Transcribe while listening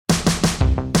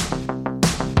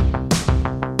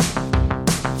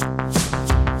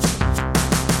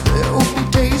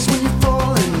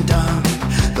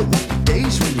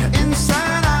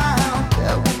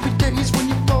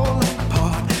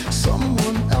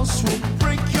else will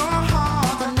break your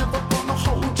heart. I'm never gonna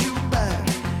hold you back.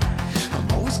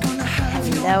 I'm always gonna have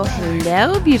you.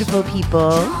 Hello, beautiful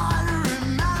people.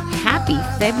 Happy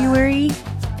February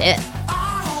 5th.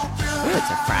 Oh,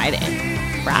 it's a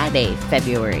Friday. Friday,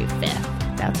 February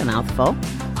 5th. That's a mouthful.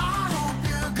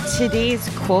 Today's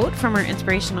quote from our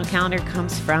inspirational calendar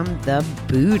comes from the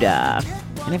Buddha.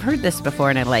 And I've heard this before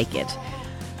and I like it.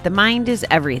 The mind is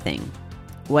everything.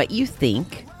 What you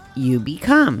think, you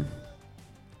become.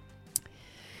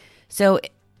 So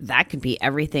that could be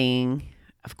everything.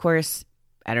 Of course,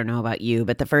 I don't know about you,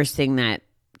 but the first thing that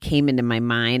came into my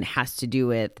mind has to do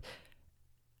with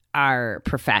our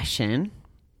profession,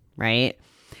 right?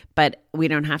 But we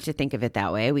don't have to think of it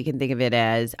that way. We can think of it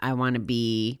as, I want to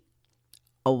be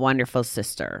a wonderful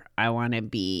sister. I want to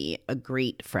be a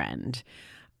great friend.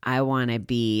 I want to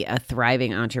be a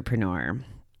thriving entrepreneur.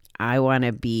 I want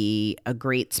to be a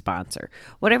great sponsor.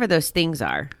 Whatever those things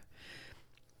are.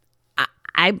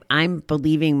 I'm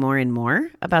believing more and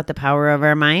more about the power of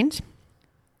our mind.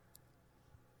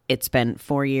 It's been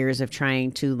 4 years of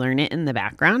trying to learn it in the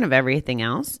background of everything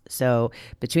else. So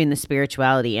between the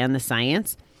spirituality and the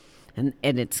science, and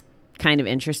it's kind of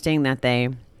interesting that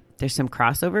there's some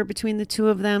crossover between the two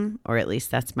of them, or at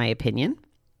least that's my opinion.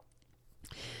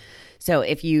 So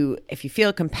if you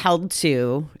feel compelled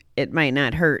to, it might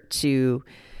not hurt to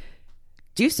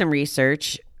do some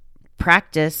research,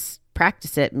 practice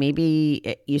it.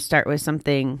 Maybe you start with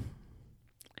something,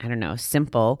 I don't know,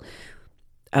 simple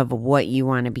of what you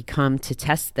want to become to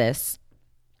test this,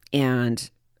 and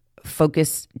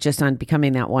focus just on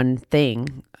becoming that one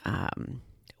thing,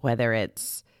 whether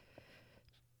it's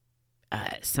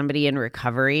somebody in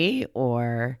recovery,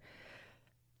 or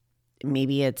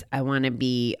maybe it's, I want to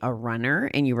be a runner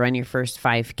and you run your first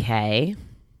 5K,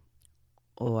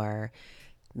 or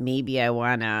maybe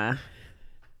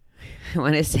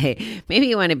maybe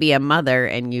you want to be a mother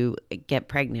and you get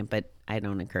pregnant, but I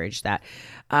don't encourage that.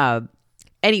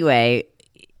 Anyway,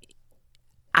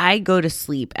 I go to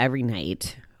sleep every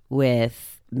night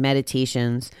with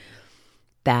meditations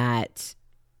that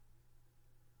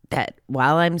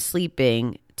while I'm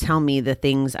sleeping, tell me the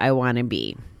things I want to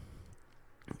be.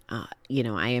 I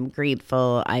am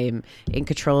grateful. I am in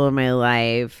control of my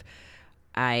life.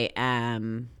 I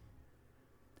am,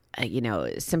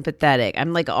 sympathetic.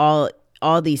 I'm like all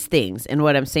these things. And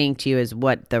what I'm saying to you is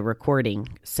what the recording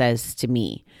says to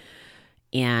me.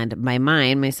 And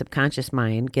my subconscious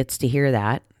mind gets to hear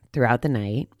that throughout the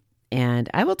night. And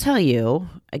I will tell you,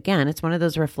 again, it's one of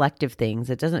those reflective things.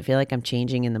 It doesn't feel like I'm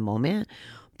changing in the moment.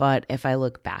 But if I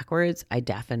look backwards, I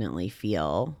definitely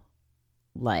feel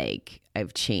like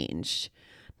I've changed.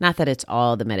 Not that it's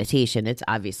all the meditation. It's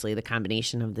obviously the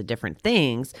combination of the different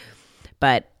things.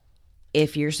 But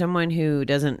if you're someone who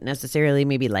doesn't necessarily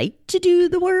maybe like to do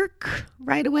the work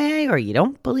right away, or you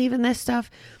don't believe in this stuff,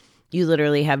 you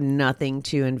literally have nothing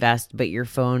to invest but your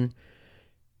phone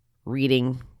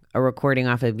reading a recording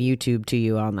off of YouTube to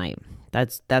you all night.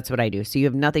 That's what I do. So you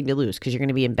have nothing to lose because you're going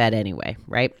to be in bed anyway,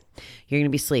 right? You're going to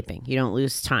be sleeping. You don't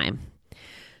lose time.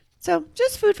 So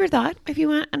just food for thought. If you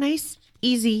want a nice,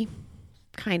 easy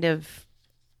kind of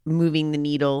moving the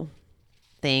needle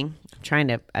thing.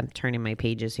 I'm turning my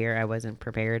pages here. I wasn't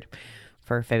prepared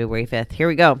for February 5th. Here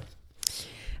we go.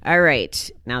 All right.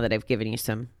 Now that I've given you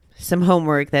some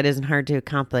homework that isn't hard to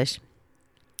accomplish.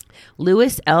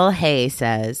 Louis L. Hay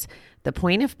says, the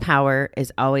point of power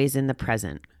is always in the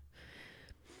present.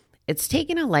 It's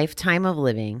taken a lifetime of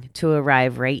living to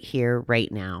arrive right here,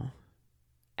 right now.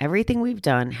 Everything we've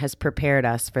done has prepared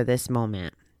us for this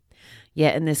moment.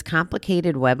 Yet in this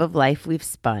complicated web of life we've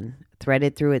spun,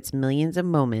 threaded through its millions of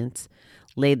moments,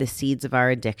 lay the seeds of our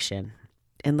addiction.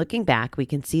 And looking back, we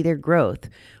can see their growth.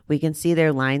 We can see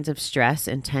their lines of stress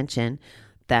and tension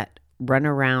that run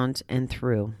around and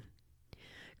through.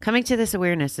 Coming to this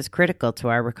awareness is critical to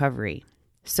our recovery.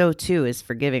 So too is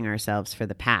forgiving ourselves for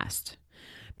the past.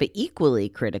 But equally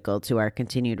critical to our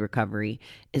continued recovery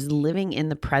is living in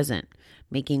the present,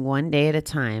 making one day at a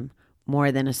time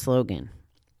more than a slogan.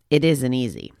 It isn't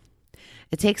easy.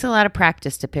 It takes a lot of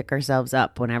practice to pick ourselves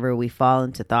up whenever we fall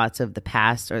into thoughts of the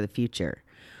past or the future.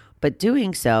 But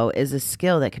doing so is a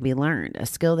skill that can be learned, a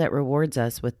skill that rewards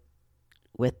us with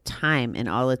time in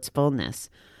all its fullness.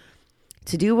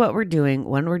 To do what we're doing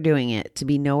when we're doing it, to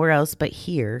be nowhere else but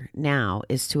here, now,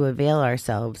 is to avail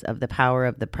ourselves of the power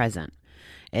of the present.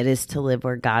 It is to live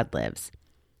where God lives.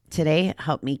 Today,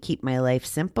 help me keep my life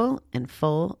simple and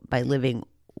full by living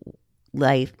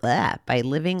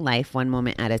life one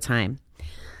moment at a time.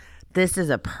 This is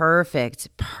a perfect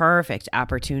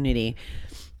opportunity.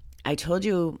 I told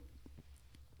you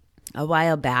a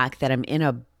while back that I'm in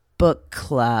a book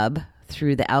club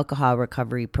through the alcohol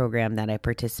recovery program that I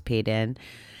participate in.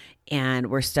 And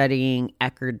we're studying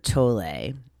Eckhart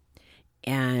Tolle.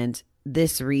 And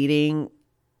this reading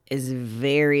is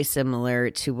very similar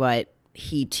to what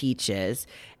he teaches.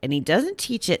 And he doesn't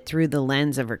teach it through the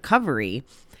lens of recovery.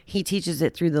 He teaches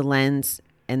it through the lens,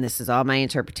 and this is all my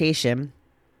interpretation,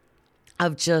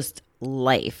 of just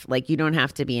life. Like, you don't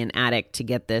have to be an addict to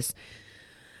get this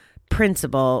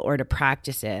principle or to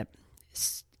practice it.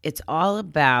 It's all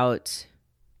about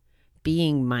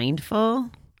being mindful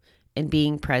and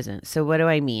being present. So what do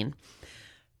I mean?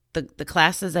 The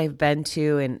classes I've been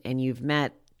to, and you've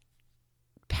met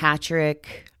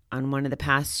Patrick on one of the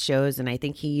past shows, and I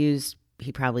think he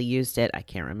probably used it, I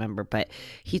can't remember, but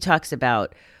he talks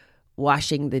about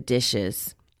washing the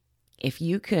dishes. If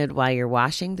you could, while you're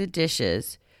washing the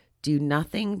dishes, do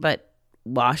nothing but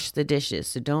wash the dishes.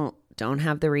 So don't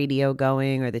have the radio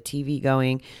going or the TV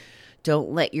going.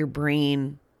 Don't let your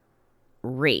brain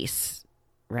race,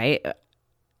 right?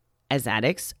 As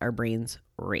addicts, our brains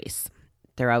race.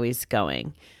 They're always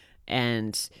going.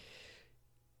 And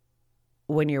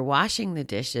when you're washing the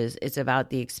dishes, it's about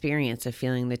the experience of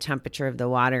feeling the temperature of the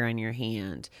water on your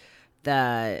hand,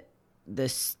 the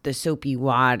soapy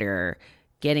water,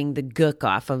 getting the gook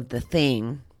off of the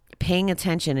thing, paying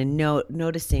attention and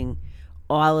noticing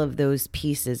all of those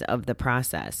pieces of the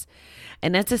process.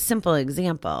 And that's a simple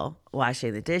example,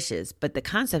 washing the dishes. But the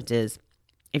concept is,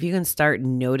 if you can start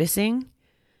noticing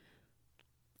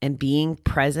and being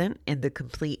present in the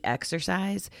complete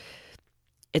exercise,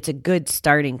 it's a good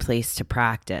starting place to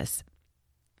practice.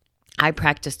 I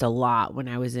practiced a lot when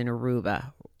I was in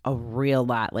Aruba, a real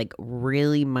lot, like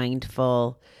really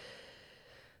mindful,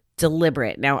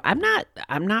 deliberate. Now, I'm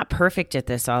not perfect at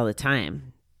this all the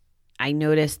time. I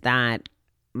noticed that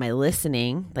my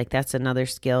listening, like that's another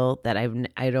skill that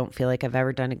I don't feel like I've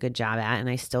ever done a good job at, and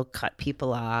I still cut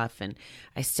people off, and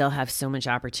I still have so much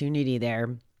opportunity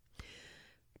there.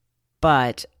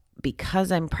 But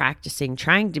because I'm practicing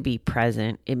trying to be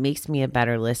present, it makes me a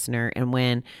better listener. And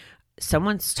when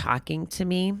someone's talking to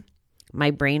me,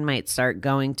 my brain might start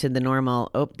going to the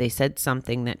normal, they said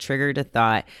something that triggered a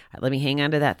thought. Let me hang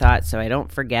on to that thought so I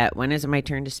don't forget. When is it my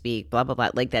turn to speak? Blah, blah,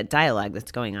 blah. Like that dialogue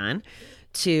that's going on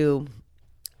to,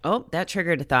 that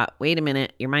triggered a thought. Wait a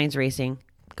minute. Your mind's racing.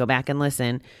 Go back and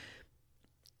listen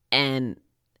and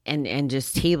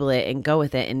just table it and go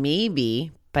with it. And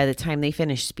maybe by the time they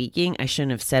finish speaking, I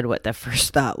shouldn't have said what the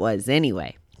first thought was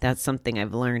anyway. That's something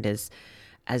I've learned as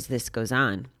this goes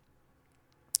on.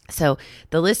 So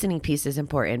the listening piece is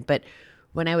important. But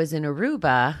when I was in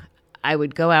Aruba, I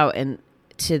would go out and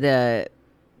to the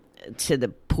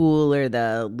pool or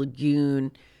the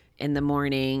lagoon in the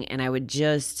morning, and I would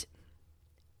just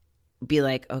be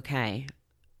like, okay,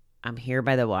 I'm here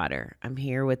by the water. I'm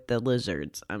here with the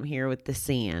lizards. I'm here with the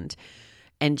sand.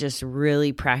 And just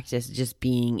really practice just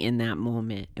being in that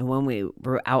moment. And when we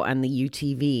were out on the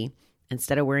UTV,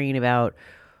 instead of worrying about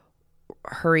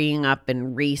hurrying up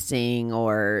and racing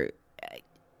or,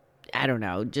 I don't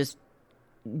know, just,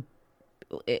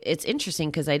 it's interesting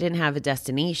because I didn't have a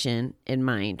destination in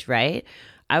mind, right?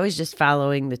 I was just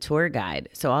following the tour guide.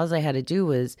 So all I had to do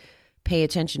was pay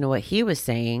attention to what he was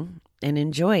saying and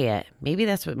enjoy it. Maybe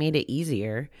that's what made it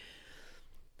easier.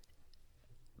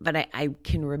 But I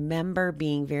can remember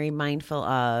being very mindful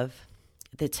of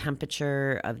the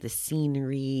temperature, of the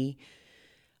scenery,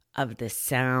 of the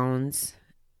sounds.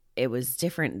 It was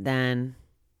different than,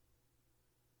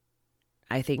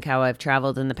 I think, how I've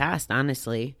traveled in the past,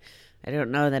 honestly. I don't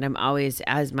know that I'm always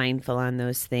as mindful on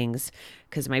those things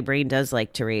because my brain does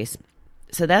like to race.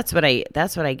 So that's what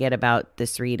I get about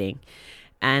this reading.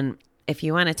 And if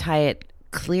you want to tie it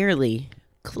clearly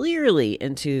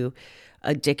into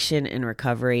addiction and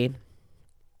recovery,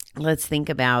 let's think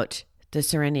about the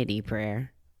Serenity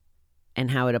Prayer and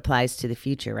how it applies to the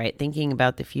future, right? Thinking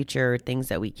about the future, things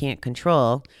that we can't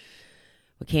control.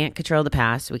 We can't control the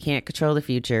past. We can't control the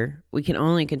future. We can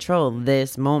only control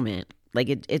this moment. Like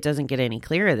it doesn't get any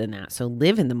clearer than that. So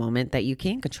live in the moment that you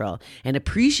can control and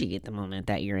appreciate the moment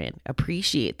that you're in.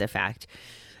 Appreciate the fact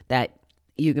that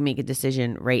you can make a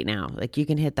decision right now. Like you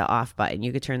can hit the off button.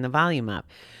 You could turn the volume up.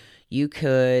 You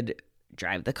could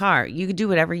drive the car. You could do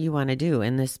whatever you want to do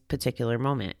in this particular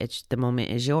moment. The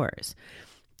moment is yours.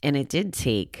 And it did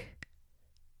take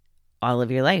all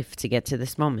of your life to get to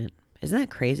this moment. Isn't that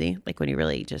crazy? Like when you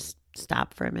really just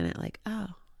stop for a minute, like, oh,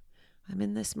 I'm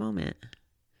in this moment.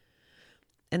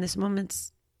 And this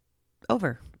moment's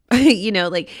over. But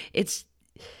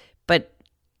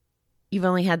you've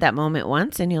only had that moment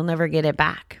once and you'll never get it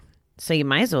back. So you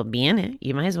might as well be in it.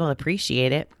 You might as well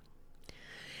appreciate it.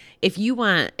 if you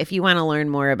want to learn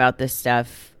more about this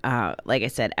stuff, like I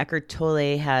said, Eckhart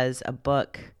Tolle has a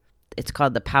book. It's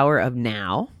called The Power of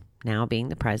Now, now being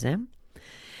the present.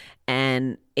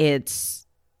 And it's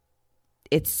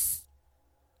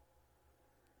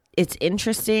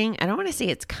interesting. I don't want to say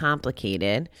it's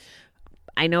complicated.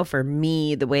 I know for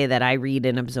me, the way that I read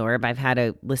and absorb, I've had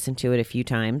to listen to it a few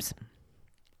times.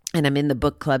 And I'm in the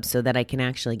book club so that I can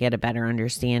actually get a better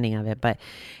understanding of it. But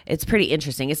it's pretty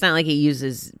interesting. It's not like he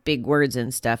uses big words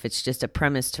and stuff. It's just a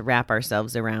premise to wrap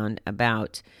ourselves around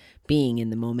about being in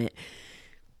the moment.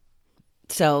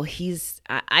 So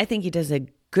I think he does a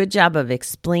good job of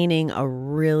explaining a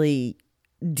really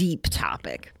deep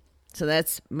topic. So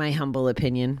that's my humble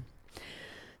opinion.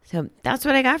 So that's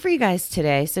what I got for you guys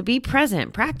today. So be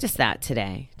present. Practice that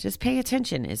today. Just pay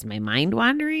attention. Is my mind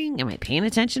wandering? Am I paying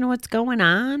attention to what's going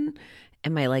on?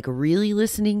 Am I like really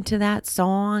listening to that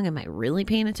song? Am I really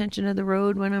paying attention to the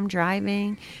road when I'm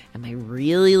driving? Am I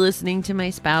really listening to my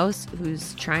spouse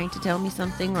who's trying to tell me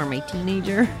something, or my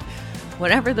teenager?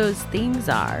 Whatever those things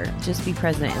are, just be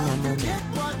present in that moment.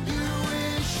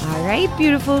 All right,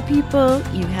 beautiful people.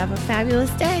 You have a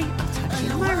fabulous day. I'll talk to you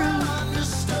tomorrow.